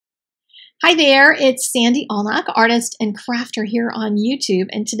Hi there, it's Sandy Allnock, artist and crafter here on YouTube,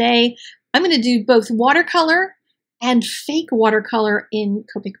 and today I'm going to do both watercolor and fake watercolor in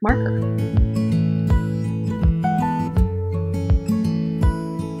Copic Marker.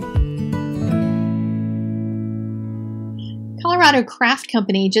 Colorado Craft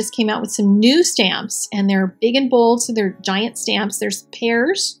Company just came out with some new stamps, and they're big and bold, so they're giant stamps. There's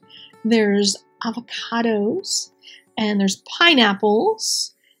pears, there's avocados, and there's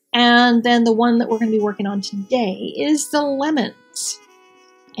pineapples. And then the one that we're going to be working on today is the lemons.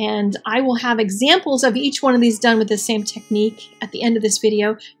 And I will have examples of each one of these done with the same technique at the end of this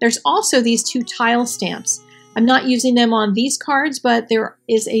video. There's also these two tile stamps. I'm not using them on these cards, but there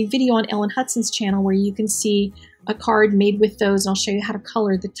is a video on Ellen Hudson's channel where you can see a card made with those, and I'll show you how to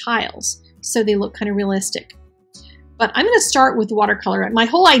color the tiles so they look kind of realistic. But I'm going to start with watercolor. My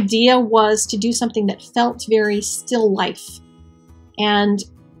whole idea was to do something that felt very still life. And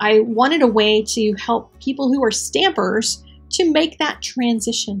I wanted a way to help people who are stampers to make that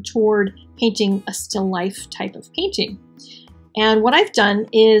transition toward painting a still life type of painting. And what I've done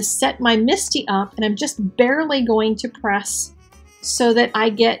is set my MISTI up, and I'm just barely going to press so that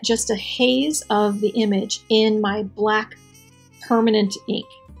I get just a haze of the image in my black permanent ink.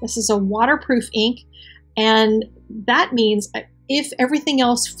 This is a waterproof ink, and that means if everything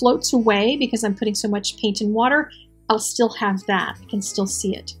else floats away because I'm putting so much paint in water, I'll still have that. I can still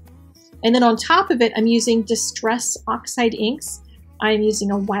see it. And then on top of it, I'm using Distress Oxide inks. I'm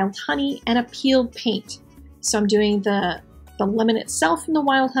using a wild honey and a peeled paint. So I'm doing the lemon itself in the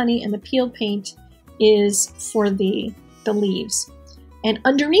wild honey, and the peeled paint is for the leaves. And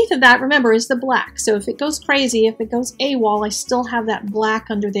underneath of that, remember, is the black. So if it goes crazy, if it goes AWOL, I still have that black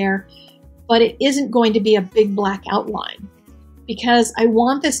under there, but it isn't going to be a big black outline because I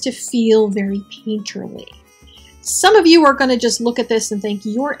want this to feel very painterly. Some of you are going to just look at this and think,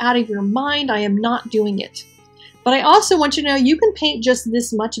 you're out of your mind, I am not doing it. But I also want you to know you can paint just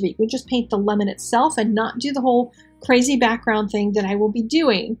this much of it. You can just paint the lemon itself and not do the whole crazy background thing that I will be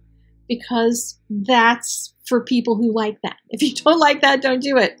doing, because that's for people who like that. If you don't like that, don't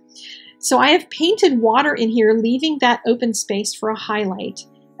do it. So I have painted water in here, leaving that open space for a highlight,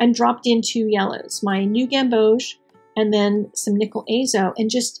 and dropped in two yellows, my New Gamboge and then some nickel azo, and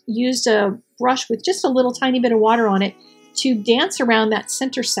just used a brush with just a little tiny bit of water on it to dance around that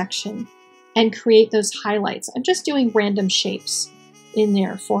center section and create those highlights. I'm just doing random shapes in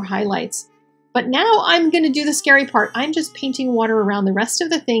there for highlights. But now I'm going to do the scary part. I'm just painting water around the rest of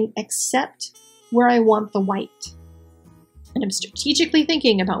the thing except where I want the white. And I'm strategically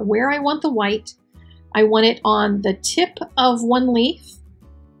thinking about where I want the white. I want it on the tip of one leaf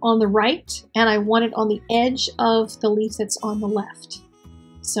on the right, and I want it on the edge of the leaf that's on the left.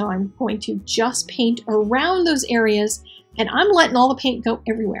 So I'm going to just paint around those areas, and I'm letting all the paint go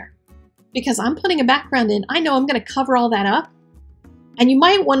everywhere because I'm putting a background in. I know I'm going to cover all that up. And you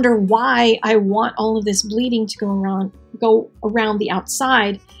might wonder why I want all of this bleeding to go around the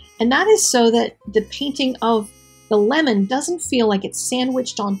outside. And that is so that the painting of the lemon doesn't feel like it's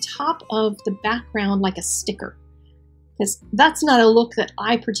sandwiched on top of the background like a sticker, because that's not a look that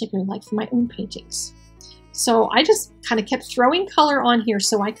I particularly like for my own paintings. So I just kind of kept throwing color on here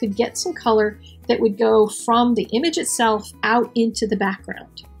so I could get some color that would go from the image itself out into the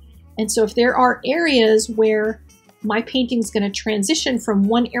background. And so if there are areas where my painting is going to transition from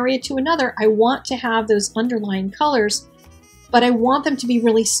one area to another, I want to have those underlying colors, but I want them to be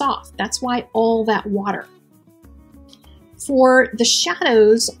really soft. That's why all that water. For the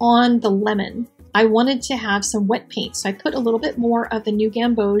shadows on the lemon, I wanted to have some wet paint. So I put a little bit more of the New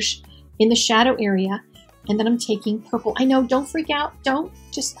Gamboge in the shadow area, and then I'm taking purple. I know, don't freak out. Don't,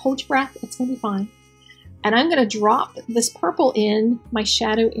 just hold your breath. It's going to be fine. And I'm going to drop this purple in my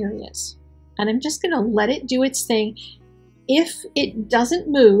shadow areas. And I'm just going to let it do its thing. If it doesn't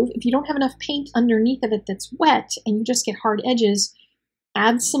move, if you don't have enough paint underneath of it that's wet and you just get hard edges,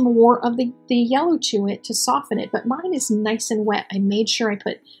 add some more of the yellow to it to soften it. But mine is nice and wet. I made sure I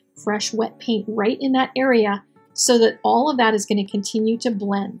put fresh wet paint right in that area so that all of that is going to continue to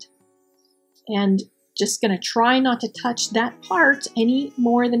blend. And just going to try not to touch that part any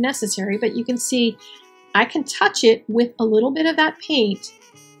more than necessary. But you can see I can touch it with a little bit of that paint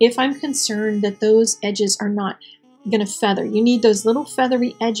if I'm concerned that those edges are not going to feather. You need those little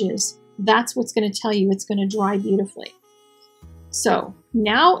feathery edges. That's what's going to tell you it's going to dry beautifully. So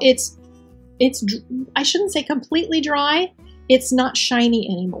now it's I shouldn't say completely dry. It's not shiny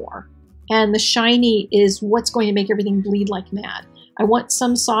anymore. And the shiny is what's going to make everything bleed like mad. I want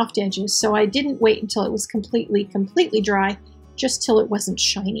some soft edges, so I didn't wait until it was completely dry, just till it wasn't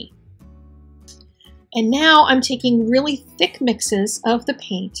shiny. And now I'm taking really thick mixes of the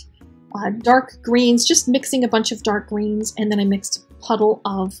paint dark greens, just mixing a bunch of dark greens, and then I mixed a puddle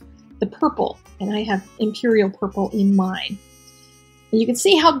of the purple, and I have Imperial Purple in mine. And you can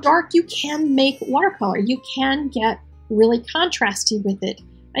see how dark you can make watercolor. You can get really contrasty with it.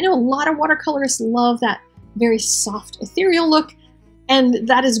 I know a lot of watercolorists love that very soft, ethereal look, and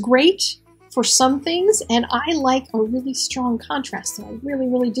that is great for some things, and I like a really strong contrast, so I really,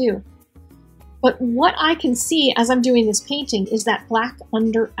 really do. But what I can see as I'm doing this painting is that black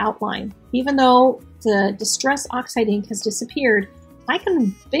under outline. Even though the Distress Oxide ink has disappeared, I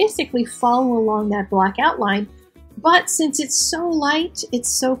can basically follow along that black outline, but since it's so light, it's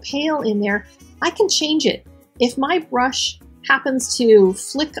so pale in there, I can change it. If my brush happens to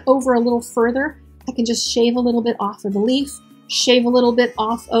flick over a little further, I can just shave a little bit off of the leaf, shave a little bit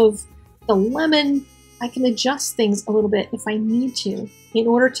off of the lemon. I can adjust things a little bit if I need to in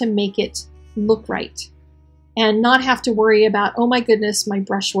order to make it look right and not have to worry about, oh my goodness, my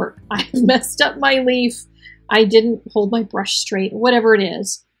brush work. I messed up my leaf. I didn't hold my brush straight, whatever it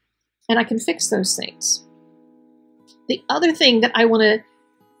is. And I can fix those things. The other thing that I want to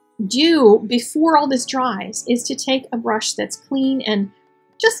do before all this dries is to take a brush that's clean and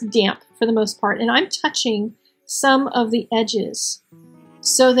just damp for the most part. And I'm touching some of the edges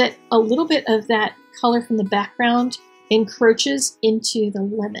so that a little bit of that color from the background encroaches into the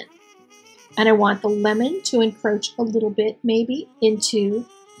lemon. And I want the lemon to encroach a little bit maybe into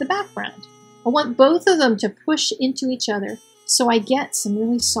the background. I want both of them to push into each other so I get some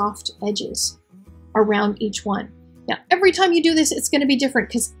really soft edges around each one. Now, every time you do this, it's going to be different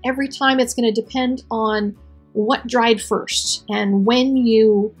because every time it's going to depend on what dried first and when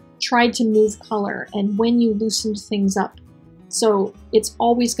you tried to move color and when you loosened things up. So it's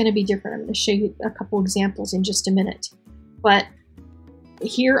always going to be different. I'm going to show you a couple examples in just a minute. But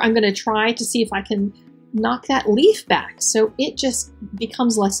here I'm going to try to see if I can knock that leaf back so it just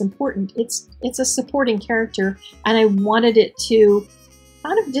becomes less important. It's a supporting character, and I wanted it to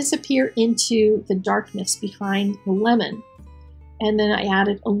kind of disappear into the darkness behind the lemon. And then I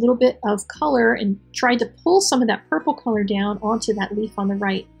added a little bit of color and tried to pull some of that purple color down onto that leaf on the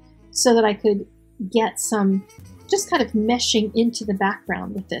right so that I could get some just kind of meshing into the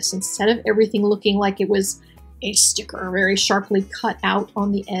background with this instead of everything looking like it was a sticker very sharply cut out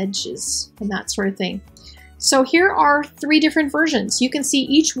on the edges and that sort of thing. So here are 3 different versions. You can see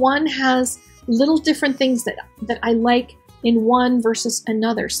each one has little different things that I like in one versus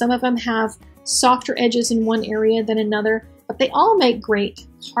another. Some of them have softer edges in one area than another, but they all make great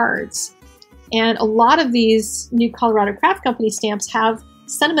cards. And a lot of these new Colorado Craft Company stamps have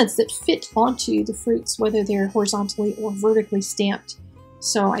sentiments that fit onto the fruits, whether they're horizontally or vertically stamped.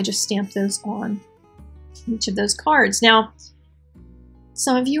 So I just stamped those on each of those cards. Now,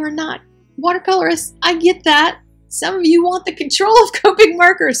 some of you are not watercolorists. I get that. Some of you want the control of Copic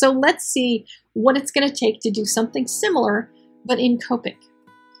Markers. So let's see what it's going to take to do something similar, but in Copic.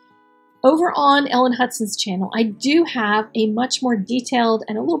 Over on Ellen Hudson's channel, I do have a much more detailed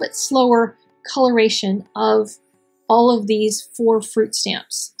and a little bit slower coloration of all of these 4 fruit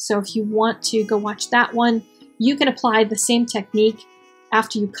stamps. So if you want to go watch that one, you can apply the same technique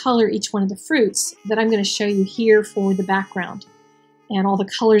after you color each one of the fruits that I'm going to show you here for the background. And all the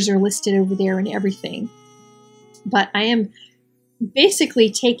colors are listed over there and everything. But I am basically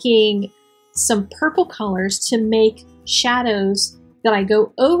taking some purple colors to make shadows that I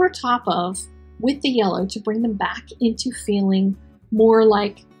go over top of with the yellow to bring them back into feeling more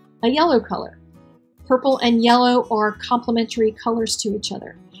like a yellow color. Purple and yellow are complementary colors to each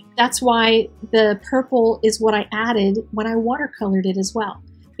other. That's why the purple is what I added when I watercolored it as well,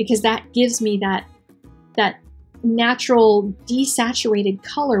 because that gives me that natural desaturated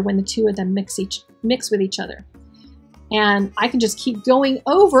color when the two of them mix with each other. And I can just keep going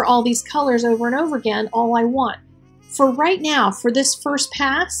over all these colors over and over again all I want. For right now, for this first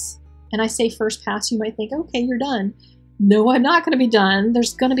pass, and I say first pass, you might think, okay, you're done. No, I'm not going to be done.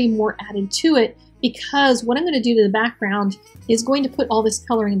 There's going to be more added to it because what I'm going to do to the background is going to put all this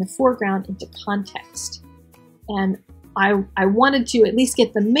coloring in the foreground into context. And I wanted to at least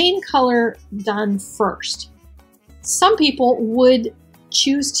get the main color done first. Some people would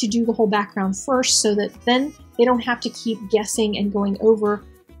choose to do the whole background first so that then they don't have to keep guessing and going over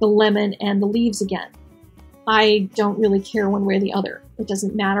the lemon and the leaves again. I don't really care one way or the other. It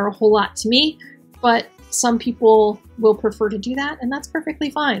doesn't matter a whole lot to me, but some people will prefer to do that, and that's perfectly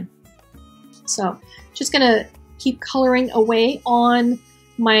fine. So just gonna keep coloring away on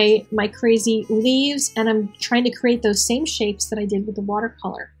my crazy leaves, and I'm trying to create those same shapes that I did with the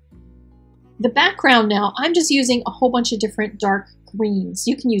watercolor. The background now, I'm just using a whole bunch of different dark greens.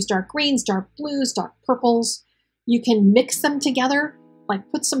 You can use dark greens, dark blues, dark purples. You can mix them together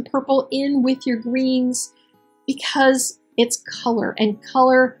like put some purple in with your greens because it's color. And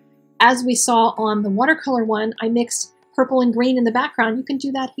color, as we saw on the watercolor one, I mixed purple and green in the background. You can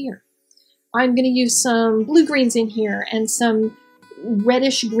do that here. I'm going to use some blue greens in here and some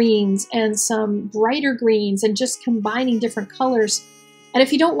reddish greens and some brighter greens and just combining different colors. And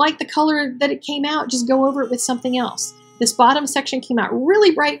if you don't like the color that it came out, just go over it with something else. This bottom section came out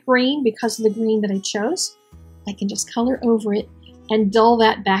really bright green because of the green that I chose. I can just color over it and dull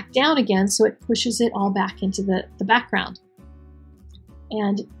that back down again so it pushes it all back into the background.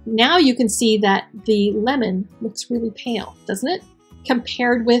 And now you can see that the lemon looks really pale, doesn't it?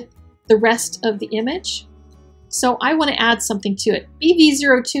 Compared with the rest of the image. So I want to add something to it.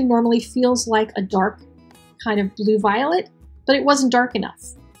 BV02 normally feels like a dark kind of blue-violet, but it wasn't dark enough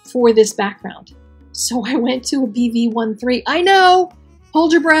for this background. So I went to a BV13. I know,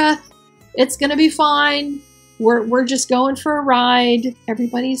 hold your breath. It's gonna be fine. We're just going for a ride.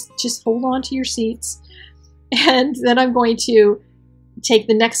 Everybody's just hold on to your seats. And then I'm going to take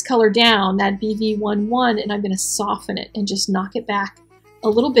the next color down, that BV11, and I'm gonna soften it and just knock it back a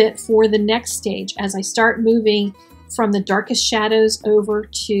little bit for the next stage as I start moving from the darkest shadows over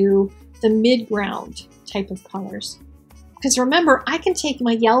to the mid-ground type of colors. Because remember, I can take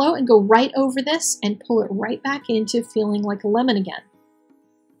my yellow and go right over this and pull it right back into feeling like a lemon again.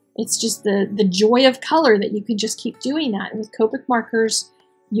 It's just the joy of color that you can just keep doing that. And with Copic markers,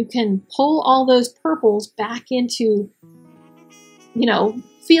 you can pull all those purples back into, you know,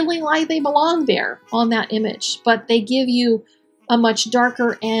 feeling like they belong there on that image. But they give you a much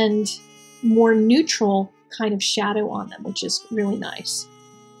darker and more neutral kind of shadow on them, which is really nice.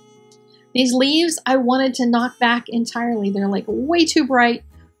 These leaves, I wanted to knock back entirely. They're like way too bright,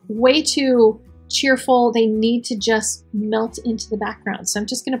 way too cheerful. They need to just melt into the background. So I'm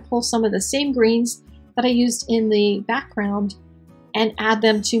just going to pull some of the same greens that I used in the background and add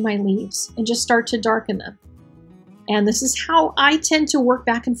them to my leaves and just start to darken them. And this is how I tend to work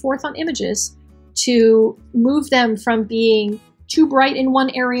back and forth on images to move them from being too bright in one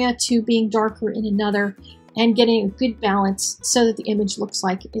area to being darker in another, and getting a good balance so that the image looks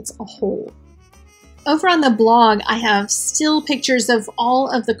like it's a whole. Over on the blog, I have still pictures of all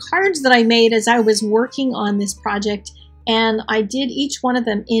of the cards that I made as I was working on this project, and I did each one of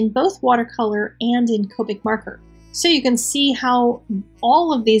them in both watercolor and in Copic marker. So you can see how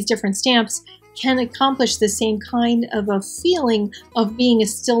all of these different stamps can accomplish the same kind of a feeling of being a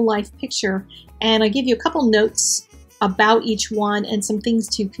still life picture. And I give you a couple notes about each one and some things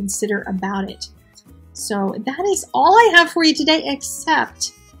to consider about it. So that is all I have for you today,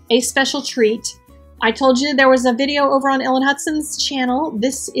 except a special treat. I told you there was a video over on Ellen Hudson's channel.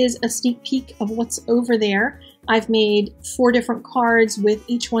 This is a sneak peek of what's over there. I've made 4 different cards with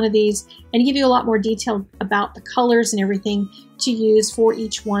each one of these and give you a lot more detail about the colors and everything to use for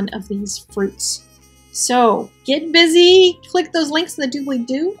each one of these fruits. So get busy, click those links in the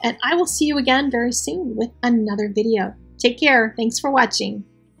doobly-doo, and I will see you again very soon with another video. Take care. Thanks for watching.